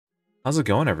How's it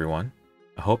going, everyone?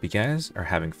 I hope you guys are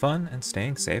having fun and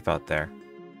staying safe out there.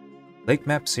 Lake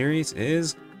Map series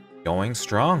is going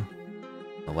strong.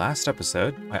 In the last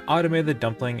episode, I automated the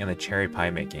dumpling and the cherry pie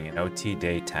making in OT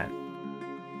Day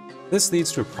 10. This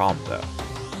leads to a problem though.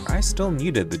 I still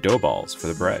needed the dough balls for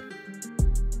the bread.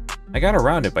 I got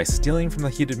around it by stealing from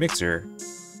the heated mixer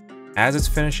as it's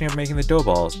finishing up making the dough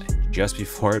balls and just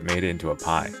before it made it into a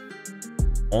pie.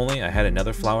 Only I had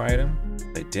another flour item,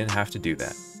 but I didn't have to do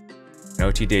that. In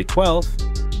OT Day 12,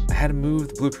 I had to move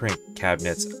the blueprint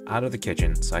cabinets out of the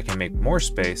kitchen so I can make more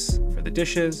space for the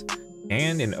dishes,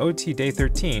 and in OT Day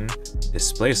 13,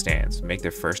 display stands make their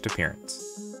first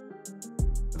appearance.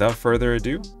 Without further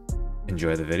ado,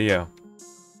 enjoy the video.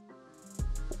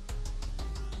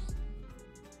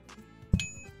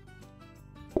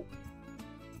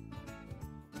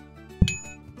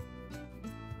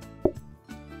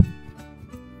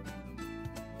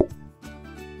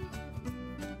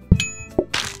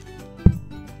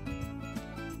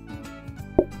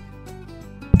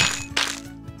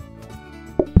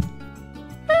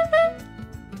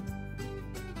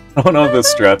 I don't know if this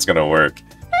strat's gonna work.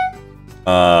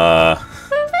 Where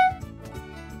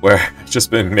I've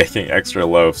just been making extra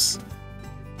loaves.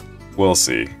 We'll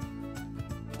see.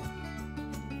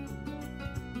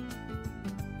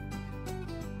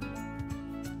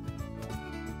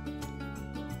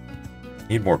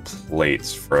 Need more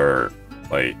plates for,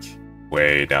 like,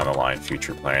 way down the line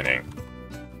future planning.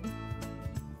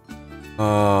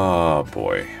 Oh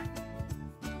boy.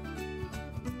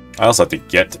 I also have to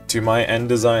get to my end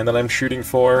design that I'm shooting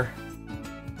for.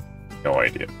 No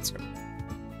idea.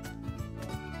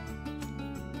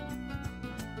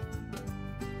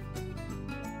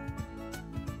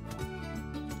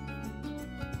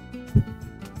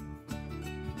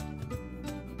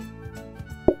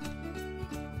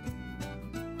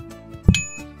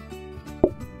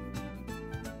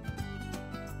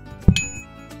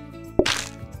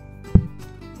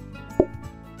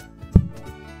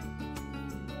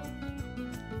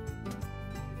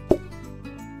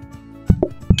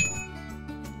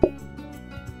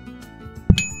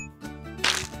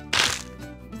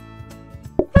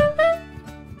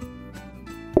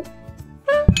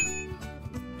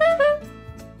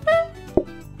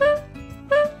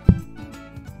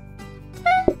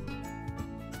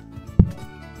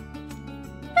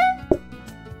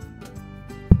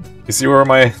 You see where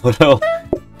my little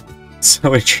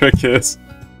silly trick is?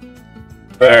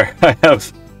 There, I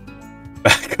have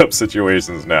backup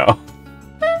situations now.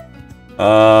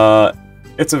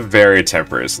 It's a very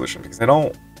temporary solution because I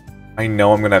know I'm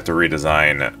gonna have to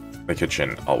redesign the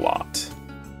kitchen a lot.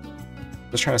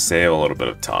 Just trying to save a little bit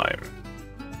of time.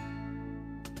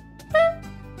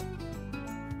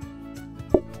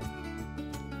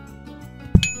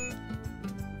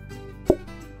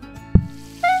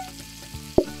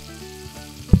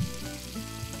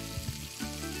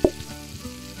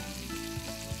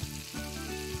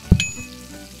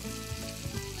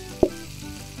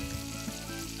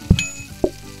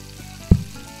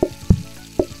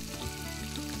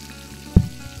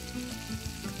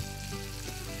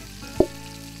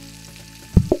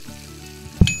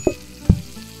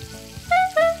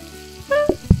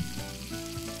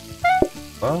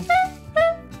 Well,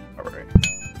 alright.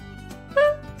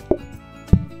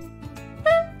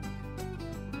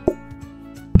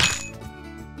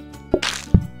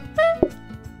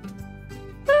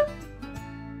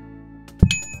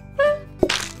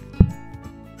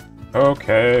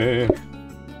 Okay.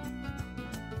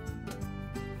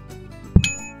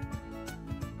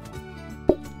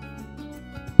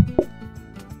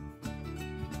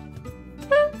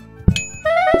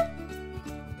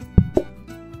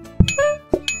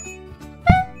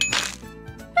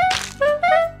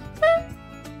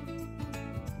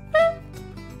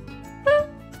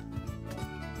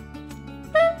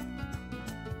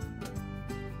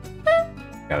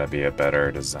 Gotta be a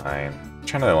better design. I'm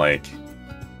trying to like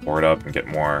board up and get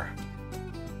more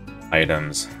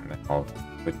items, and then I'll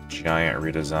do a giant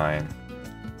redesign.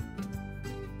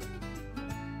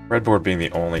 Breadboard being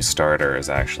the only starter is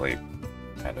actually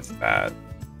kind of bad.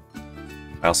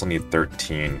 I also need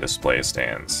 13 display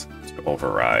stands to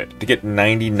override to get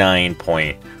 99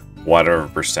 point whatever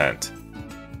percent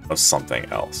of something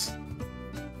else,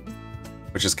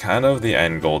 which is kind of the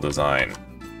end goal design.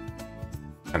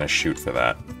 Kind of shoot for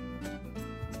that.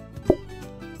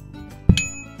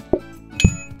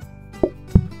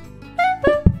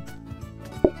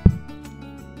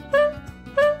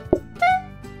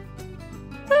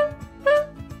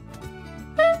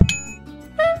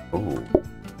 Oh,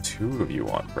 2 of you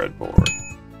want breadboard.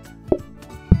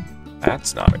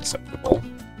 That's not acceptable.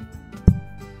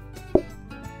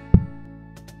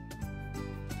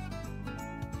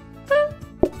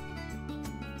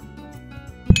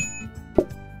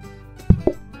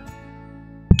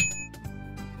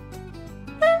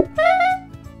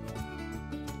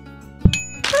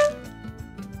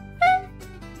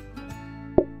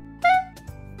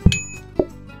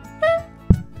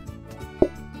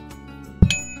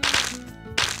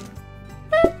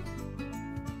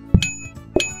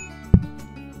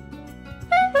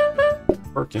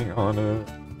 Working on it.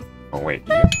 Oh wait,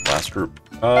 last group.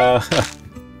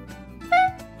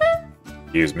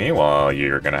 Excuse me while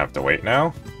you're gonna have to wait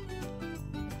now.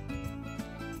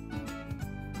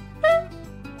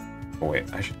 Oh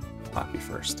wait, I should copy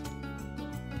first.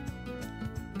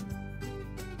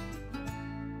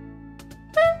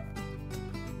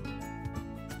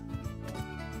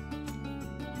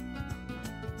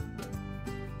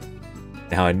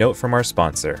 Now a note from our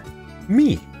sponsor,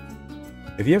 me.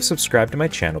 If you have subscribed to my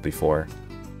channel before,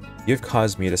 you've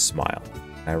caused me to smile.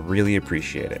 I really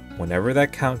appreciate it. Whenever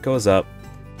that count goes up,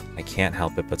 I can't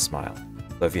help it but smile.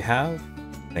 So if you have,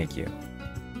 thank you.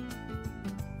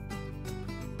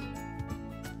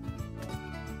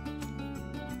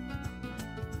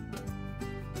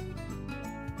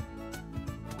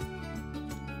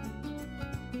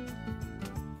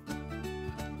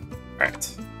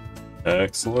 Alright.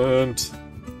 Excellent.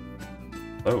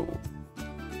 Oh.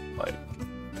 Like.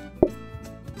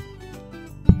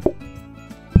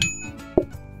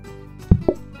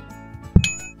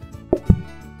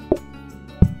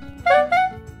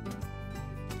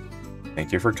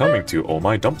 Thank you for coming to Oh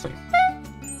My Dumpling.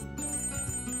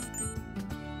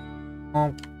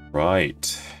 All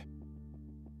right.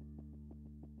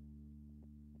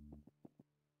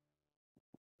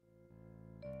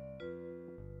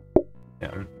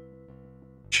 Yeah,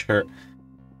 sure.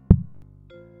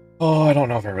 Oh, I don't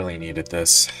know if I really needed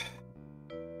this.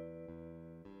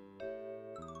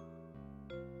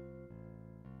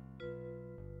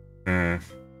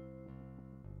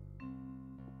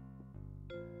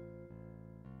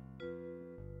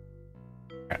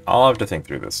 I'll have to think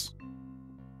through this.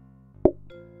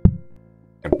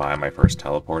 And buy my first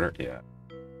teleporter? Yeah.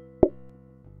 The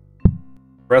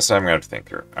rest I'm gonna have to think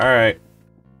through. Alright.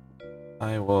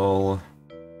 I will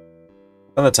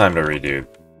spend the time to redo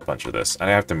a bunch of this. I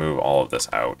have to move all of this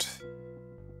out.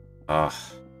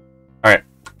 Alright.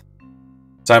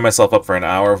 Sign myself up for an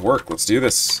hour of work. Let's do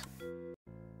this.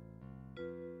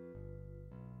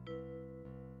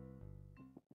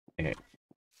 Okay.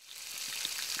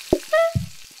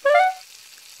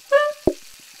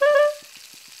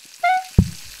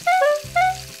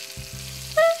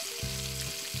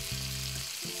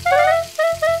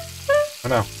 Oh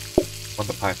no. I want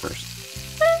the pie first.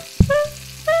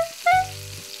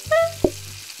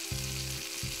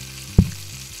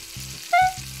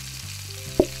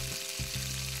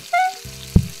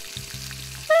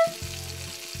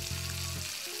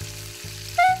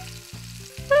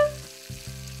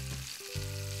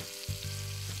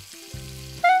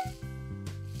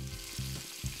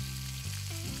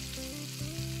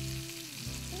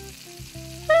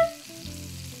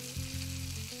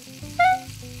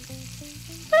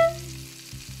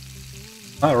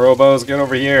 Come on, Robos, get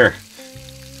over here.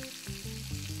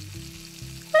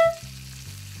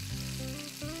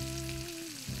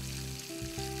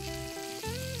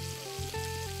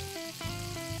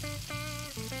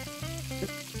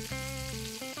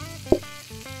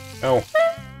 No,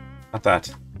 not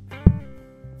that.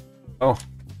 Oh.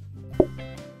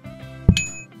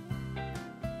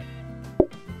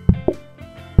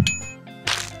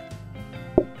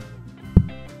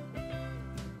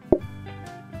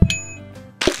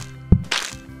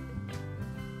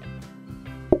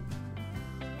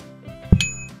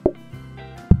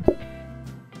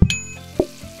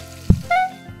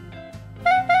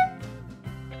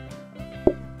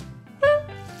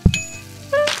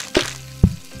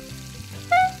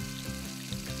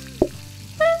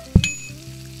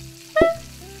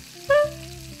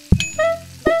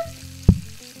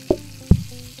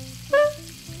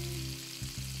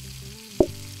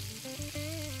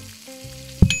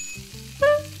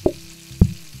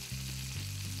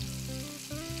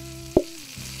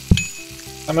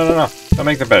 No. Don't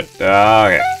make the bread.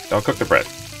 Okay. Don't cook the bread.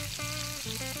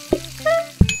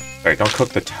 Sorry, don't cook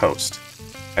the toast.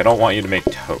 I don't want you to make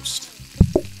toast.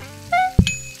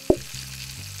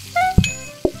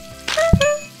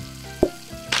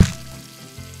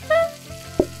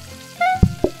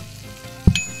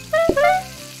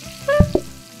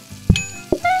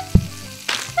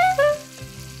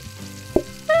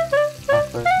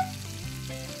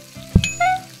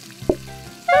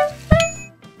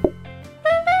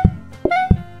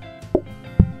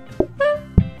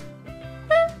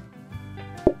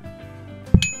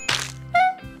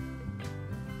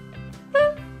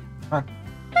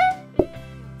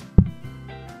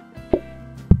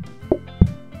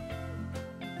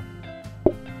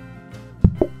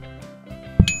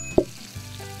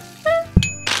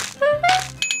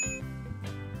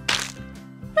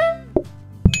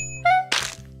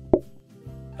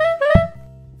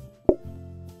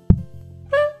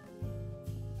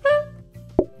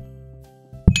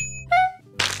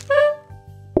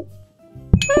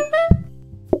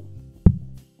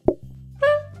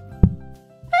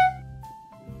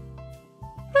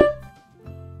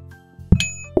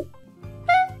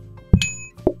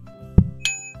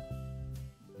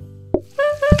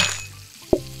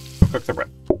 cook the bread.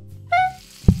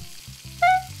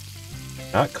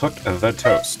 Not cook the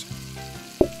toast.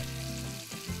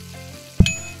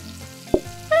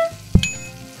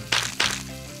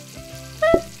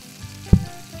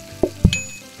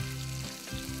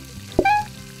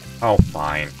 Oh,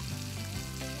 fine.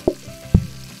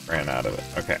 Ran out of it.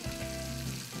 Okay.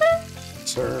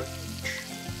 Search.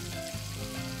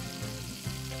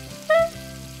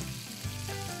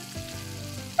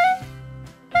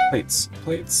 Plates.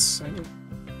 Plates. I need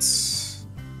plates.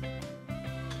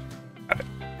 Got it.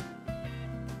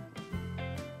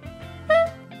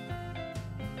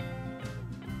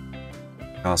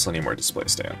 I also need more display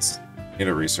stands. Need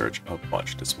to research a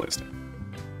bunch of display stands.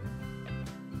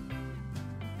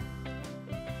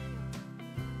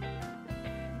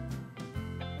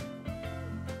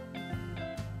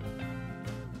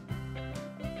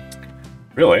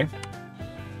 Really?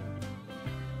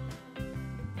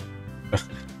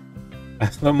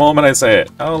 The moment I say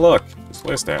it. Oh look,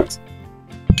 display stands.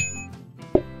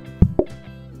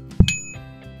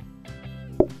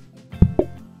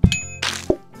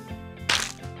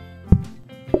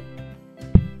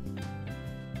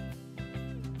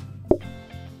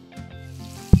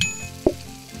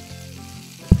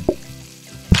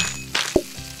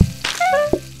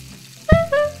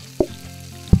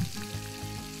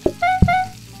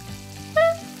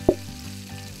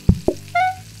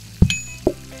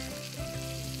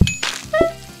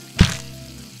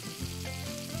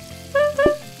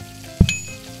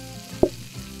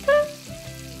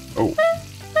 Oh,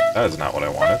 that is not what I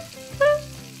wanted.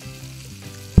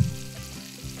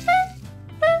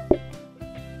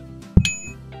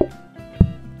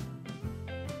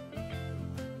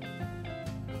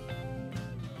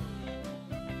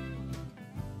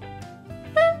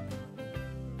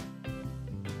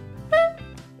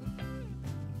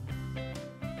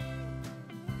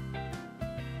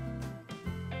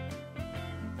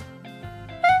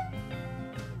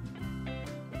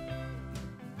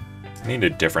 I need a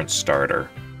different starter.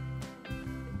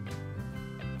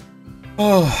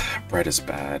 Oh, bread is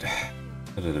bad.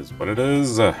 But it is what it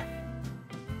is.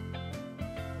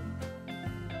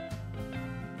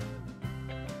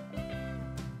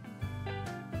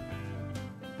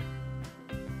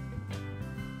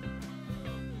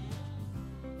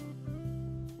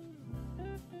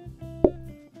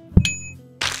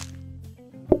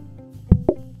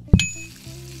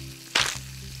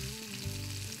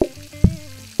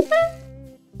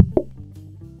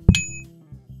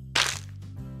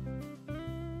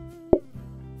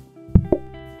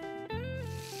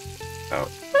 Oh,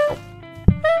 oh.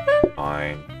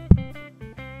 Fine.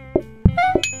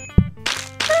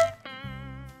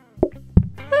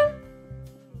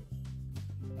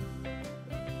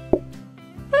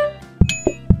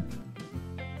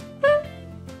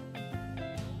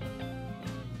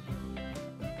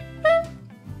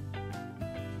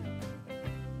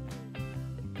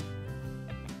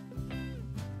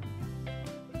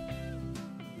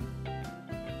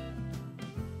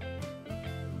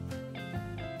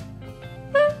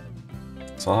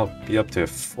 So I'll be up to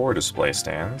 4 display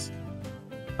stands.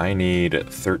 I need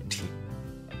 13.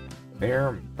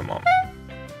 Bare minimum.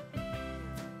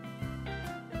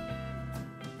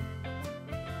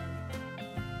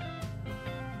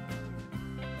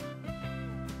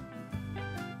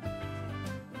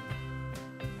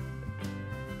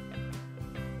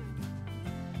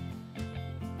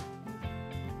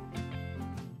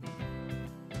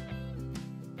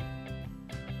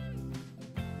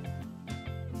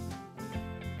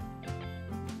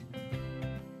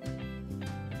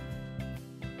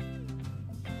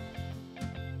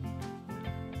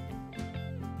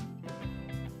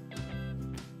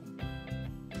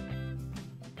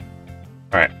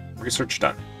 Alright, research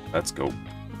done. Let's go.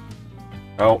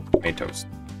 Oh, made toast.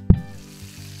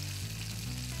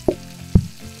 There.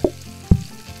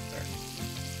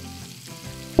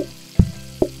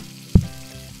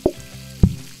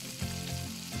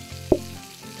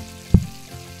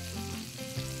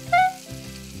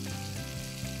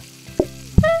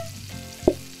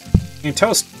 I mean,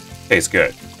 toast tastes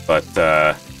good, but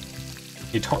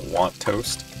you don't want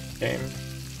toast game.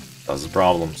 Causes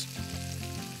problems.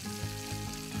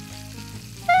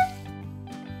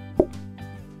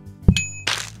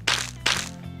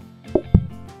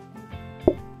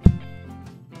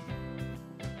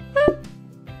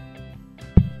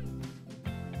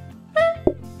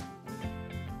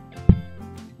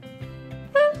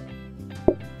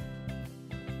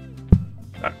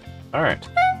 All right.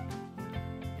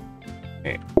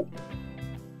 Okay.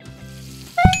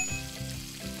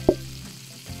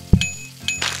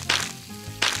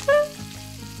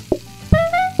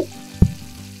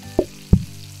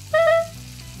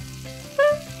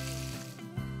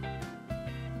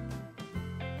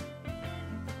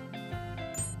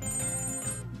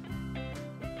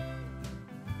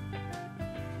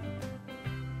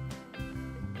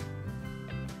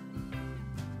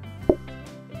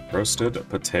 Roasted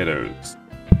potatoes.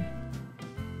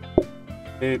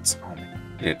 It's oh man,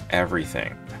 I did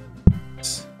everything.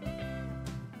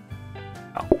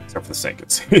 Oh, except for the sink,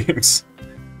 it seems.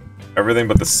 Everything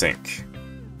but the sink.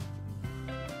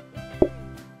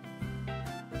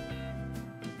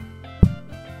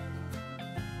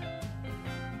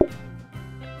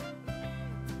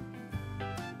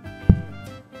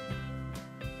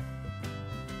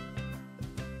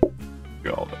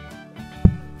 Do all of it.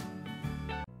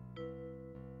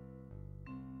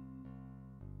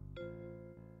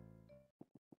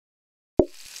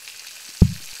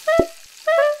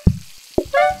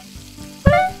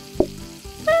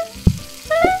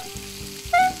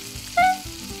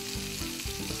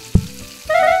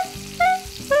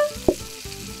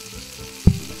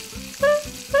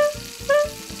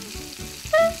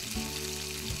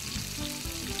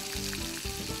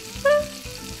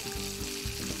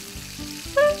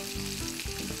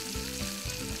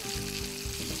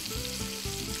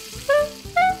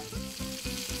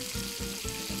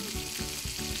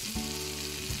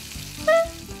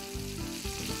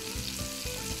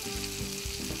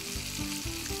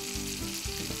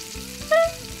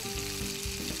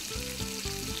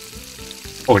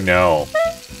 Oh no.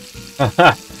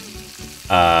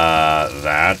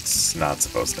 That's not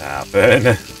supposed to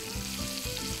happen.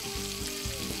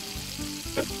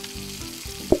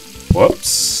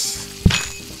 Whoops.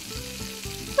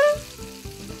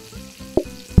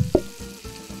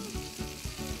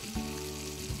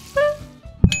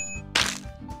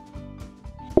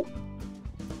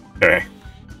 Okay.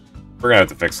 We're gonna have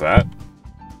to fix that.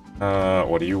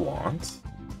 What do you want?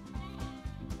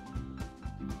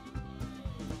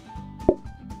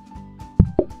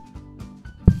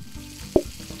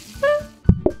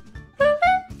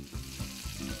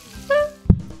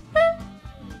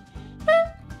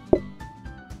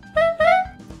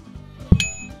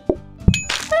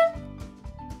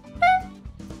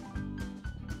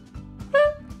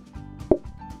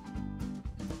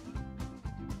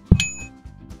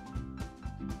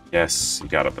 Yes, you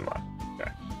got up and left.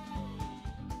 Okay.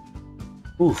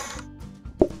 Oof.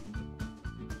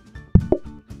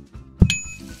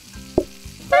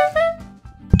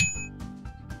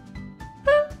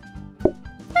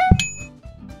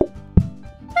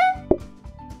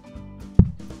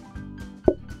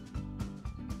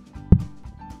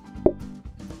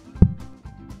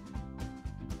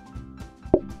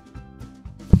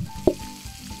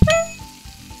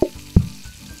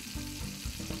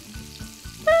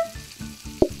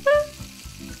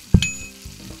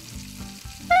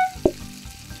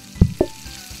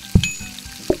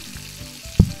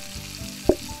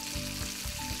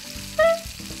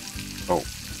 Oh.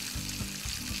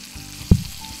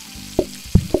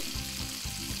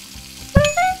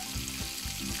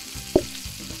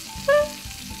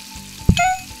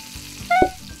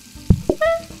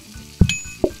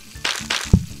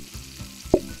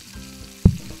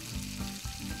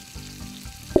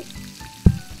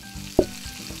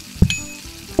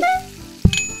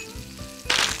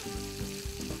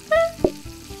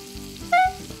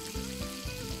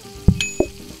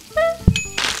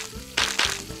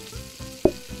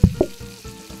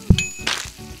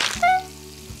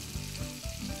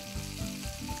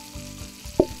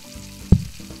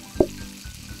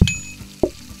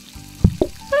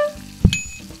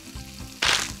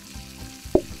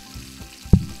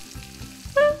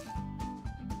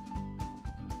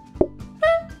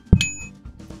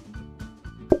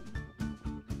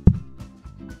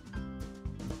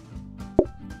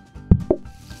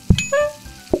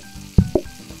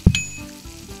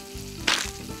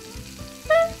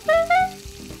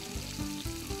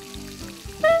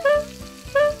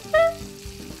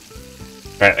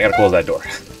 Alright, I gotta close that door.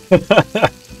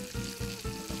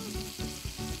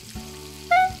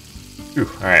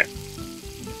 Alright.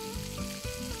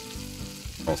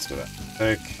 Most of that.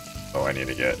 Thick. Oh, I need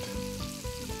to get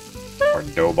more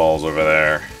dough balls over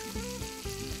there.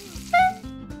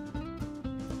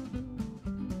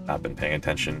 Not been paying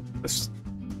attention to this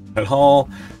at all.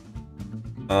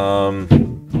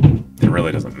 It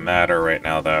really doesn't matter right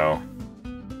now, though.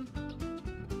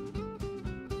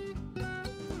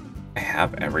 I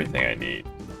have everything I need.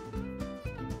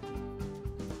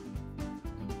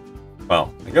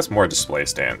 Well, I guess more display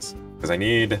stands, because I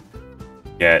need to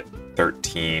get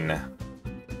 13,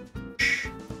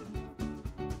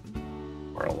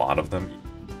 or a lot of them.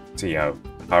 So you have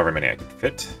however many I can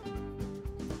fit.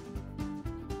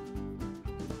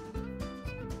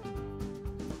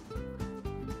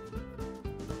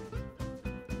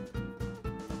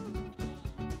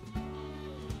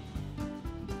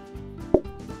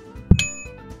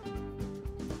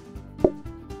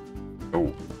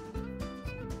 Oh.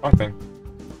 Wrong thing.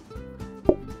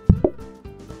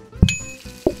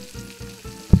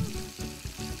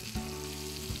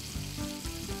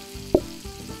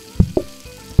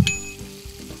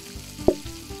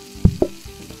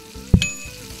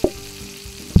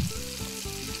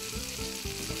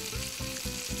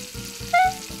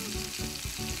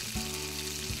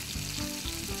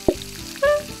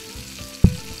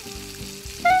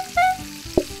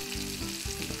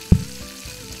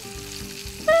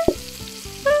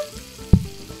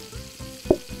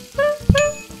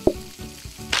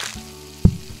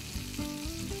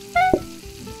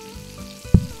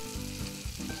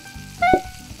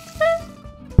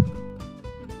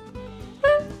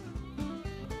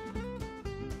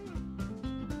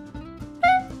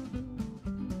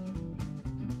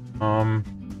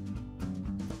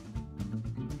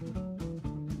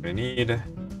 I need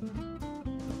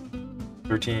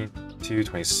 13, 2,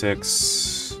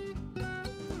 26,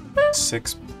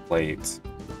 6 plates.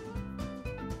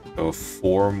 So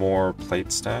 4 more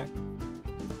plate stack.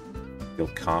 Feel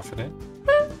confident.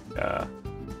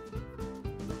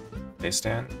 They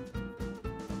stand.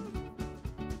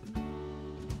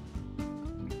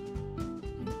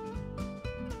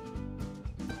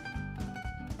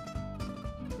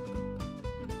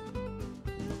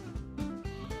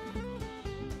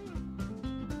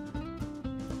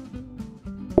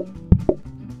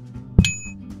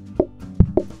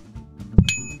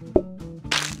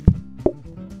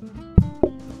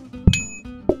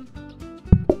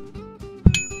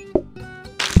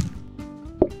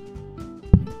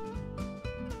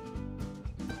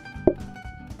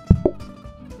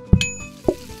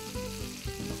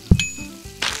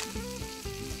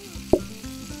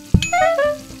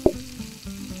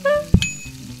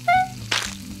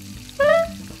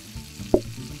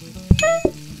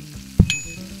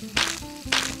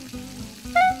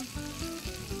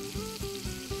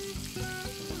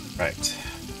 Right.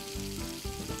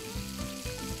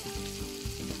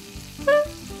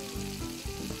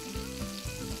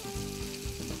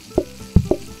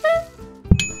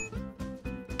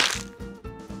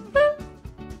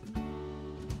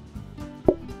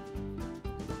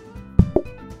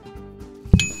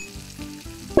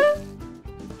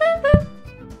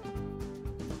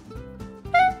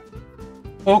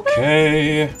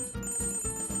 Okay.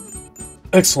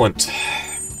 Excellent.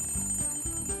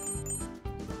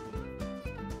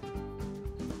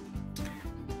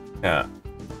 Yeah.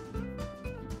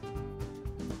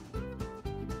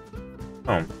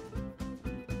 Oh.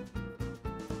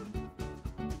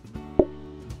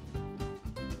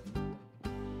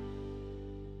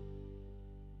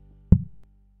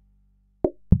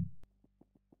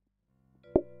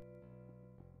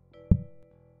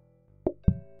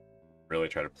 Really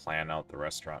try to plan out the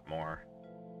restaurant more.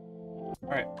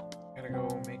 Alright, gotta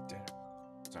go make dinner.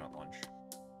 It's not lunch.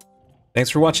 Thanks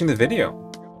for watching the video.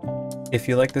 If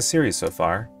you like this series so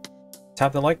far,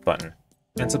 tap the like button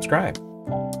and subscribe.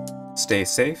 Stay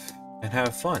safe and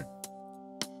have fun.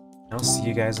 I'll see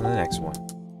you guys in the next one.